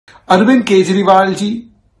Arvind Kejriwal ji,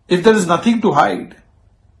 if there is nothing to hide,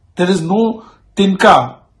 there is no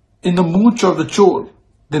tinka in the mooch or the chore,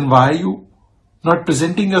 then why are you not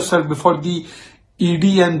presenting yourself before the ED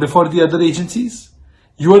and before the other agencies?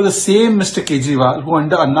 You are the same Mr. Kejriwal who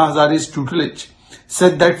under Anna Hazare's tutelage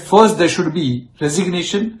said that first there should be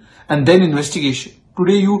resignation and then investigation.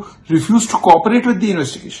 Today you refuse to cooperate with the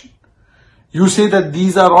investigation. You say that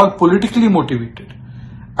these are all politically motivated,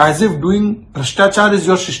 as if doing bhashtachar is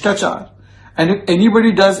your shishtachar, and if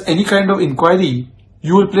anybody does any kind of inquiry,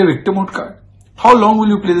 you will play victimhood card. How long will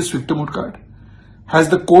you play this victimhood card? Has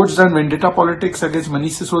the courts done vendetta politics against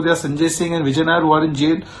Manish Sisodia, Sanjay Singh and Vijay Nair who are in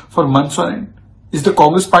jail for months on end? Is the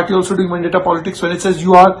Congress party also doing vendetta politics when it says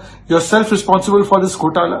you are yourself responsible for this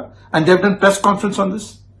Ghotala and they have done press conference on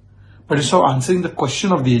this? But instead of answering the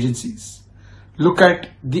question of the agencies, look at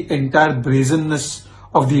the entire brazenness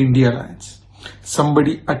of the INDI alliance.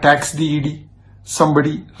 Somebody attacks the ED,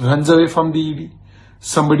 somebody runs away from the ED,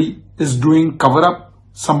 somebody is doing cover-up,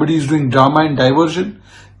 somebody is doing drama and diversion.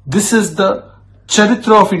 This is the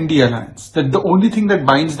charitra of INDI alliance, that the only thing that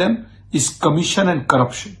binds them is commission and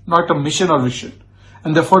corruption, not a mission or vision.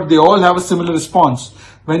 And therefore, they all have a similar response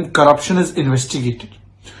when corruption is investigated.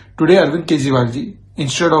 Today, Arvind Kejriwal ji,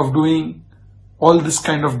 instead of doing all this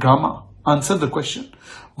kind of drama, answer the question.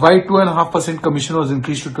 Why 2.5% commission was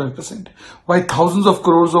increased to 12%? Why thousands of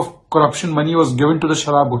crores of corruption money was given to the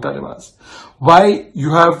Sharab Ghotalebaz? Why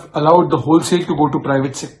you have allowed the wholesale to go to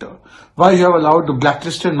private sector? Why you have allowed the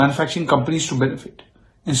blacklisted manufacturing companies to benefit?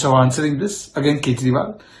 Instead of answering this, again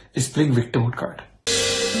Kejriwal is playing victimhood card.